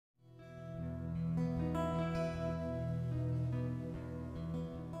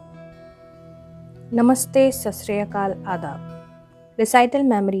नमस्ते, सत श्री अकाल, आदाब। रिसाइटल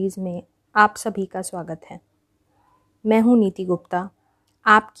मेमोरीज में आप सभी का स्वागत है। मैं हूं नीति गुप्ता,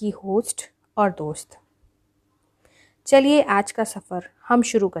 आपकी होस्ट और दोस्त। चलिए आज का सफ़र हम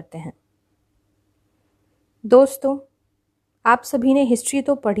शुरू करते हैं। दोस्तों, आप सभी ने हिस्ट्री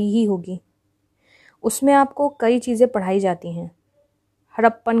तो पढ़ी ही होगी। उसमें आपको कई चीज़ें पढ़ाई जाती हैं।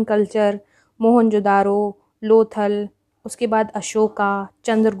 हड़प्पन कल्चर, मोहनजोदारो, लोथल, उसके बाद अशोका,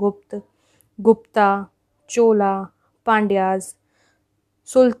 चंद्रगुप्त, गुप्ता, चोला, पांड्याज,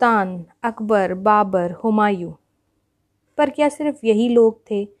 सुल्तान, अकबर, बाबर, हुमायूं। पर क्या सिर्फ यही लोग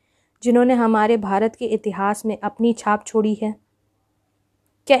थे जिन्होंने हमारे भारत के इतिहास में अपनी छाप छोड़ी है?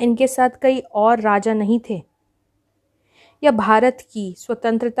 क्या इनके साथ कई और राजा नहीं थे? या भारत की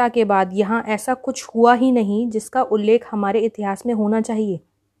स्वतंत्रता के बाद यहाँ ऐसा कुछ हुआ ही नहीं जिसका उल्लेख हमारे इतिहास में होना चाहिए?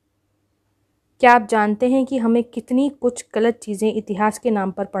 क्या आप जानते हैं कि हमें कितनी कुछ गलत चीज़ें इतिहास के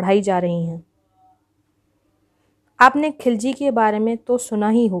नाम पर पढ़ाई जा रही हैं? आपने खिलजी के बारे में तो सुना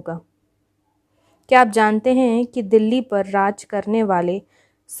ही होगा। क्या आप जानते हैं कि दिल्ली पर राज करने वाले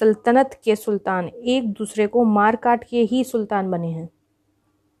सल्तनत के सुल्तान एक दूसरे को मार काट के ही सुल्तान बने हैं,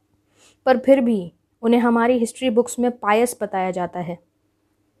 पर फिर भी उन्हें हमारी हिस्ट्री बुक्स में पायस बताया जाता है,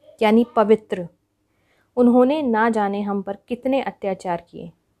 यानी पवित्र। उन्होंने ना जाने हम पर कितने अत्याचार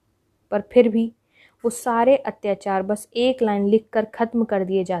किए, पर फिर भी वो सारे अत्याचार बस एक लाइन लिखकर ख़त्म कर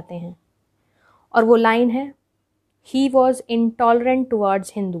दिए जाते हैं, और वो लाइन है, he was intolerant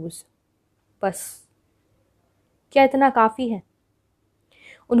towards Hindus. बस क्या इतना काफ़ी है?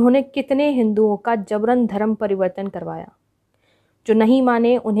 उन्होंने कितने हिंदुओं का जबरन धर्म परिवर्तन करवाया। जो नहीं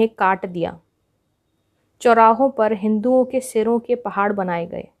माने उन्हें काट दिया। चौराहों पर हिंदुओं के सिरों के पहाड़ बनाए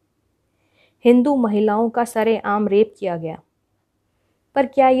गए। हिंदू महिलाओं का सरेआम रेप किया गया। पर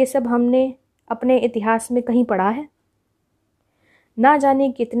क्या ये सब हमने अपने इतिहास में कहीं पढ़ा है? ना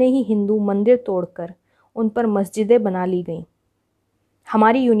जाने कितने ही हिंदू मंदिर तोड़कर उन पर मस्जिदें बना ली गईं।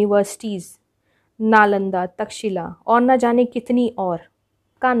 हमारी यूनिवर्सिटीज़, नालंदा, तक्षशिला और न जाने कितनी और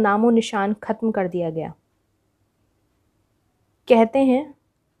का नामो निशान खत्म कर दिया गया। कहते हैं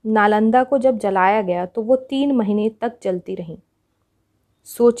नालंदा को जब जलाया गया तो वो 3 महीने तक जलती रही।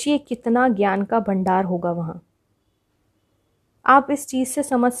 सोचिए कितना ज्ञान का भंडार होगा वहाँ। आप इस चीज़ से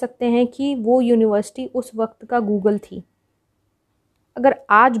समझ सकते हैं कि वो यूनिवर्सिटी उस वक्त का गूगल थी। अगर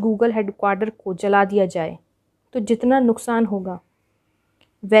आज गूगल हेडक्वार्टर को जला दिया जाए तो जितना नुकसान होगा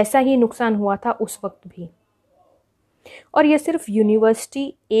वैसा ही नुकसान हुआ था उस वक्त भी। और यह सिर्फ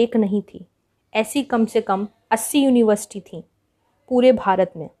यूनिवर्सिटी एक नहीं थी, ऐसी कम से कम 80 यूनिवर्सिटी थी पूरे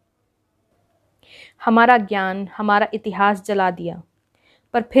भारत में। हमारा ज्ञान, हमारा इतिहास जला दिया,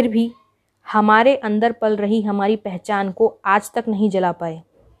 पर फिर भी हमारे अंदर पल रही हमारी पहचान को आज तक नहीं जला पाए।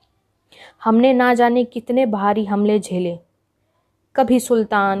 हमने ना जाने कितने भारी हमले झेले, कभी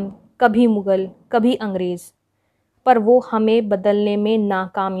सुल्तान, कभी मुगल, कभी अंग्रेज़, पर वो हमें बदलने में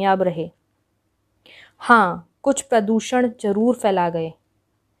नाकामयाब रहे। हाँ, कुछ प्रदूषण जरूर फैला गए,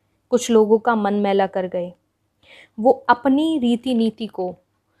 कुछ लोगों का मन मैला कर गए। वो अपनी रीति नीति को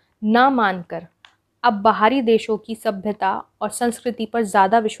ना मानकर अब बाहरी देशों की सभ्यता और संस्कृति पर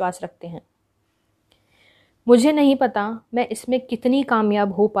ज़्यादा विश्वास रखते हैं। मुझे नहीं पता मैं इसमें कितनी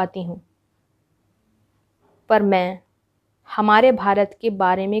कामयाब हो पाती हूँ, पर मैं हमारे भारत के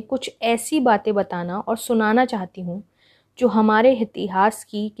बारे में कुछ ऐसी बातें बताना और सुनाना चाहती हूँ जो हमारे इतिहास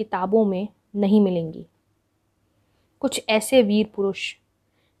की किताबों में नहीं मिलेंगी। कुछ ऐसे वीर पुरुष,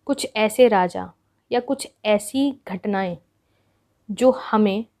 कुछ ऐसे राजा या कुछ ऐसी घटनाएं जो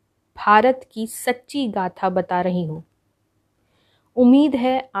हमें भारत की सच्ची गाथा बता रही हूँ। उम्मीद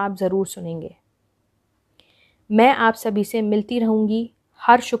है आप ज़रूर सुनेंगे। मैं आप सभी से मिलती रहूँगी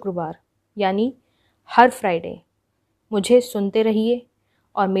हर शुक्रवार, यानी हर फ्राइडे। मुझे सुनते रहिए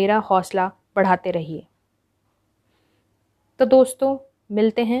और मेरा हौसला बढ़ाते रहिए। तो दोस्तों,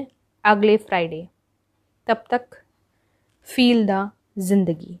 मिलते हैं अगले फ्राइडे। तब तक फील द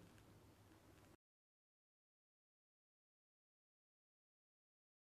जिंदगी।